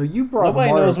 No, you brought Nobody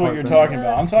Mario knows what Kart you're thing. talking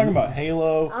about. I'm talking about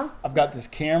Halo. I'm- I've got this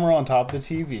camera on top of the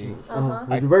TV. Uh-huh.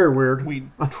 It's very weird. We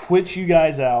Twitch you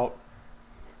guys out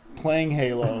playing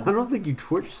Halo. I don't think you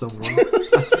Twitch someone.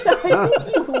 I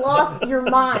think you've lost your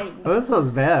mind. Oh, that sounds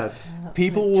bad.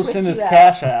 People will Twitch send us you out.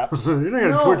 cash apps. You're not gonna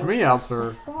No. Twitch me out,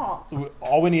 sir. Stop.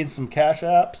 All we need is some cash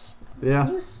apps Yeah,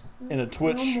 and a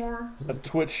Twitch No more.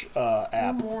 No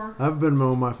app. more. I have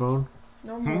Venmo on my phone.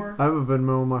 No Hmm? more. I have a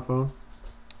Venmo on my phone.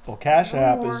 Well, Cash No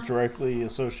App more. is directly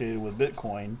associated with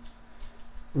Bitcoin.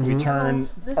 We Mhm. turn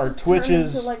This our is turned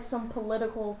Twitches. into, like, some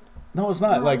political No, it's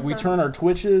not. Like we nonsense. turn our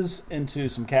Twitches into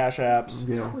some Cash Apps.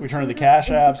 Yeah, We turn the Twitches Cash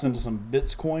into Apps some- into some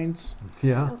Bitcoins,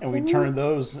 yeah. and we Can you- turn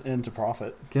those into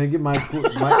profit. Can I get my?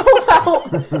 How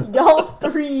about y'all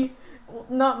three?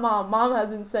 Not Mom. Mom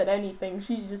hasn't said anything.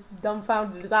 She's just as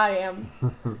dumbfounded as I am.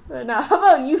 But now, how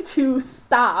about you two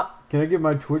stop? Can I get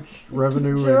my Twitch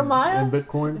revenue Jeremiah? in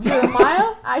Bitcoins?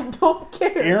 Jeremiah, I don't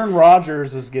care. Aaron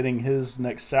Rodgers is getting his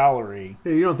next salary.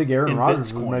 Hey, you don't think Aaron In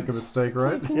Rodgers would make a Bitcoins. mistake,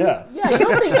 right? Can Yeah. You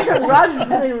don't think Aaron Rodgers is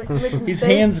going to make a He's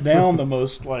mistake? hands down the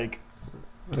most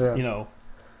Yeah.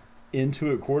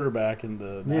 into it quarterback in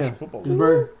the Yeah. National Football He's League.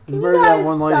 married, he's Can you married to that guys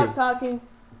one stop lady. talking?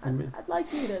 mean- I'd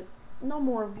like you to no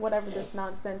more of whatever this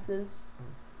nonsense is.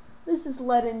 This has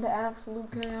led into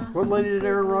absolute chaos. What lady did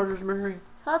Aaron Rodgers marry?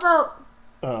 How about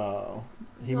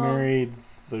He No. married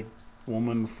the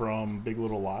woman from Big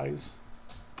Little Lies.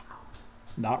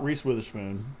 Not Reese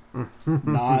Witherspoon.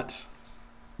 Not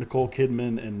Nicole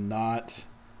Kidman, and not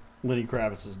Lenny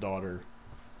Kravitz's daughter.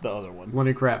 The other one.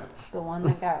 Lenny Kravitz. The one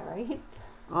that got raped.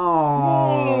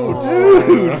 Oh,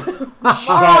 Dude!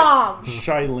 Mom?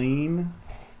 Shailene.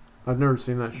 I've never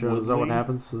seen that show. Is that what Woodley?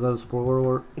 happens? Is that a spoiler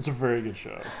alert? It's a very good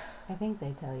show. I think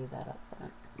they tell you that up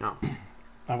front. No,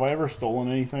 Have I ever stolen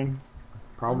anything?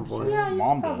 probably. Yeah, you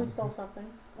Mom probably did. stole something.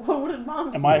 What did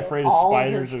Mom Am I steal? afraid of All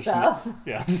spiders of or his snakes?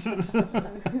 stuff.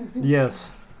 Yes. Yes,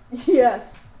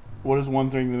 Yes. What is one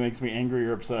thing that makes me angry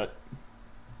or upset?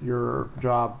 your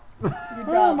job. Your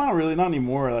Well, job. not really. Not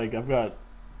anymore. Like I've got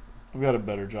a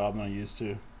better job than I used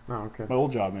to. Oh, okay. My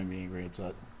old job made me angry,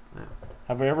 upset. Yeah.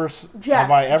 Have I ever Jeff,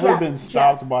 have I ever Jeff, been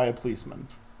stopped Jeff. by a policeman?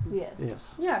 Yes.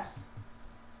 Yes. Yes.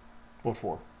 What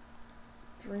for?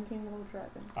 Drinking while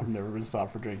driving. I've never been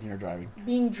stopped for drinking or driving.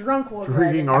 Being drunk while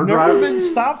Drinking driving. or I've never driving? been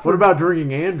stopped for. What about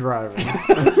drinking and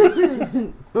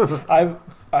driving?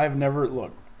 I've never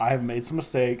look. I have made some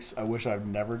mistakes. I wish I've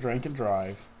never drank and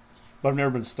drive, but I've never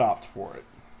been stopped for it.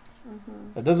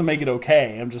 Mm-hmm. That doesn't make it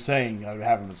okay. I'm just saying I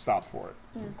haven't been stopped for it.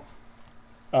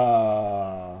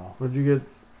 What did you get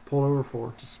pulled over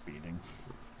for? Just speeding.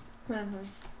 Mm-hmm.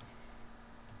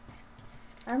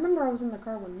 I remember I was in the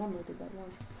car when Mama did that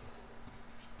once.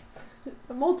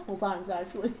 Multiple times,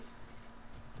 actually.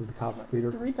 Did the cops beat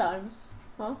her? 3 times.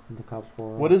 Huh? Did the cops pull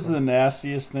her What over? is the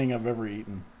nastiest thing I've ever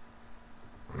eaten?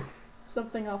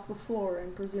 Something off the floor,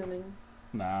 I'm presuming.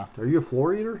 Nah. Are you a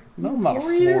floor eater? No, I'm not a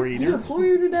floor You a eater. floor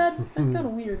eater, Dad? That's kind of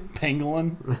weird.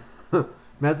 Pangolin?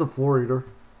 Matt's a floor eater.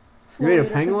 Floor ate a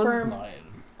eater pangolin? confirmed. No,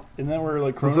 isn't that where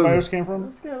like Listen. coronavirus came from?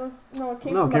 Let's go. No, it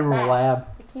came No, from it came a from a bat. lab.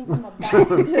 It came from a bat. Came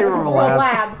from a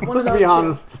lab. One of Let's those be two.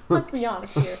 honest. Let's be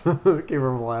honest here. It came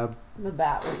from a lab. The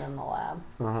bat was in the lab.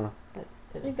 Uh-huh.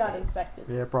 It got infected.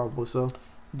 Yeah, probably so.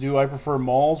 Do I prefer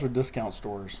malls or discount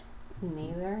stores?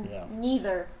 Neither. Yeah.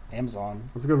 Neither. Amazon.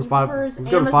 Let's go to He five. prefers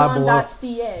Let's go to Five Below.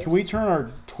 Amazon.ca. Can we turn our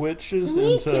Twitches Can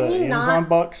we- into can we Amazon not?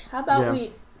 bucks? How about Yeah.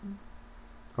 we...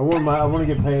 I want to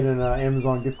get paid in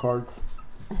Amazon gift cards.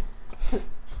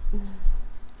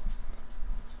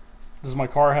 Does my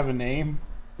car have a name?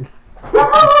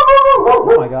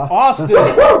 Oh my god. Austin!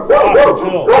 Austin,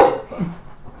 chill.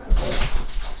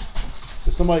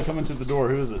 There's somebody coming to the door.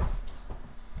 Who is it?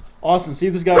 Austin, see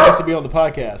if this guy wants to be on the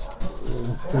podcast.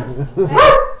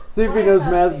 See if he knows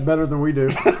math better than we do.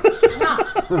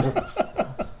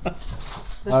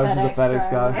 The I was FedEx, the FedEx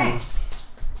driver. guy.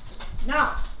 No.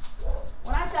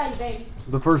 What I tell you, baby.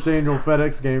 The first annual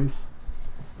FedEx Games.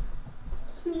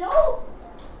 Yo.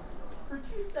 For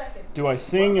 2 seconds. Do I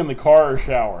sing in the car or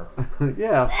shower?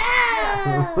 Yeah.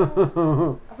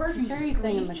 I've heard you Sure you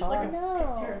sing in the screech like a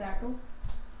car. pterodactyl.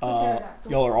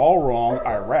 Y'all are all wrong.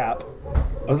 I rap.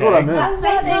 That's what I meant. That's the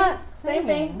same How's thing. that Same singing?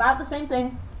 thing. About the same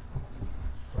thing.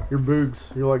 You're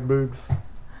boogs. You're like boogs.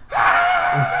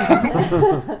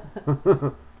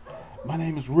 My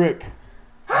name is Rick.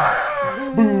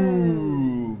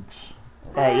 Boogs.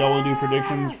 All right, y'all want to do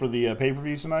predictions for the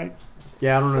pay-per-view tonight?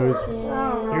 Yeah, I don't know.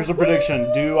 Here's a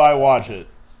prediction. Do I watch it?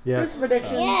 Here's Yes. a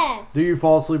prediction. Yes. Do you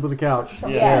fall asleep on the couch? So,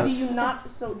 Yes. Do you not?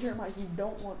 So Jeremiah, you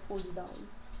don't want $40.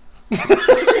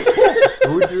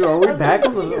 Are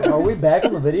we back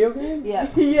on the video game? Yeah.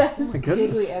 Yes. My Did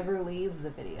goodness. we ever leave the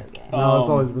video game? No, that's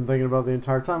all I've been thinking about the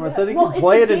entire time. I Yeah, said he well, can it's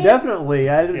play a it game. indefinitely.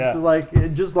 I Yeah.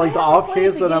 just like the I off haven't played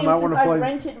chance the that I game might since want to I play.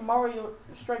 rented Mario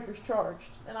Strikers Charged,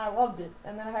 and I loved it,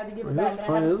 and then I had to give it It back. is and I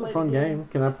fun. It haven't is a played fun the game.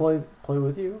 Can I play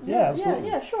with you? Yeah, absolutely.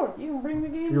 Yeah, sure. You can bring the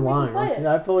game. You're we can lying. Play it.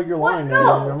 I feel like you're What? lying.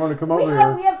 No. I'm gonna come we over have,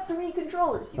 here. We have 3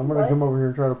 controllers. You I'm can gonna play come over here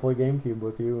and try to play GameCube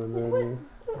with you, and then it.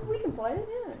 We can play it.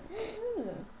 Yeah.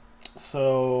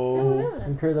 So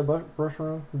you carry that brush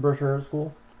around. You brush your hair at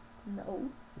school. No.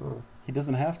 Oh, he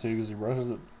doesn't have to because he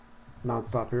brushes it.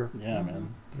 non-stop here. Yeah,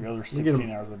 man. The other You get 16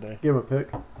 him. hours a day. Give him a pick.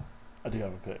 I do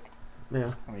have a pick.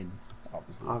 Yeah, I mean,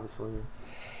 obviously. obviously.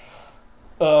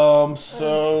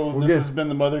 So We'll this get- has been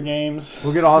the Mother Games.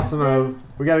 We'll get Austin a.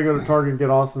 We got to go to Target and get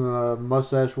Austin a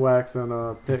mustache wax and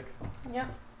a pick. Yeah.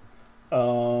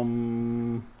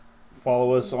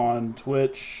 Follow us on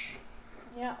Twitch.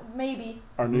 Yeah. Maybe.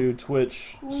 Our new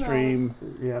Twitch Who stream.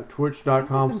 knows? Yeah,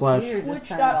 twitch.com/. Computer just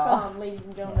turned off. Twitch.com, ladies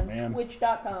and gentlemen. Oh, man.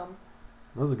 Twitch.com.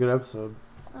 That was a good episode.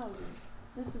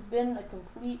 This has been a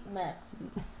complete mess.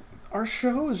 Our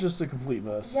show is just a complete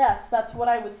mess. Yes, that's what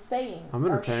I was saying. I'm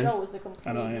Our entertained. show is a complete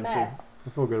I know, I am too. mess. I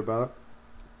feel good about it.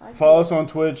 I Follow feel- us on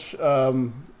Twitch. How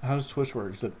does Twitch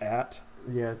work? Is it at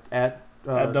Yeah, at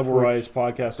Double Rice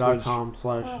Podcast Twitch?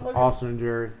 twitch.com/Austin and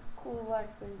Jerry. Cool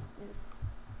black thing.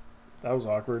 That was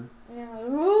awkward. Yeah.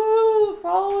 Ooh,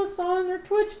 follow us on your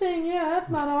Twitch thing. Yeah,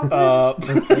 that's not awkward.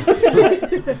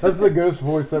 That's the ghost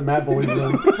voice that Matt believes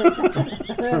in.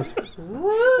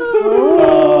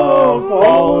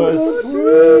 Follow us.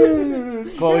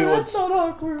 Chloe, Yeah, that's not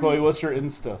awkward. Chloe, what's your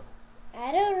Insta?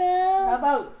 I don't How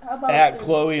know. about At this?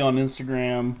 Chloe on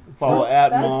Instagram. Follow Huh? at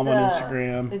That's, Mom on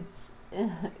Instagram. It's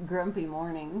Grumpy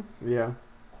Mornings. Yeah,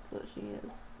 That's what she is.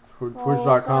 Follow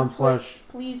us on twitch.com/Chloe Twitch.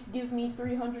 Please give me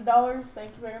 $300.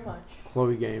 Thank you very much.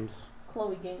 Games.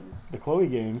 Chloe Games. The Chloe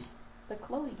Games. The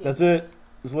Chloe Games. That's it.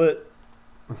 It's lit.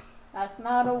 That's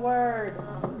not a word.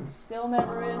 Still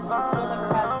never is. And still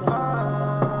never has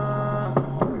been.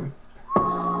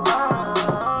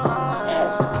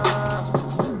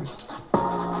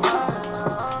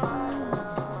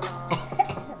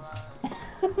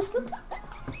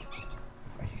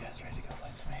 Are you guys ready to go play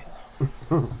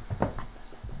some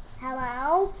Halo?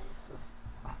 Hello?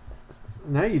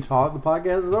 Now you talk. The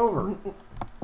podcast is over.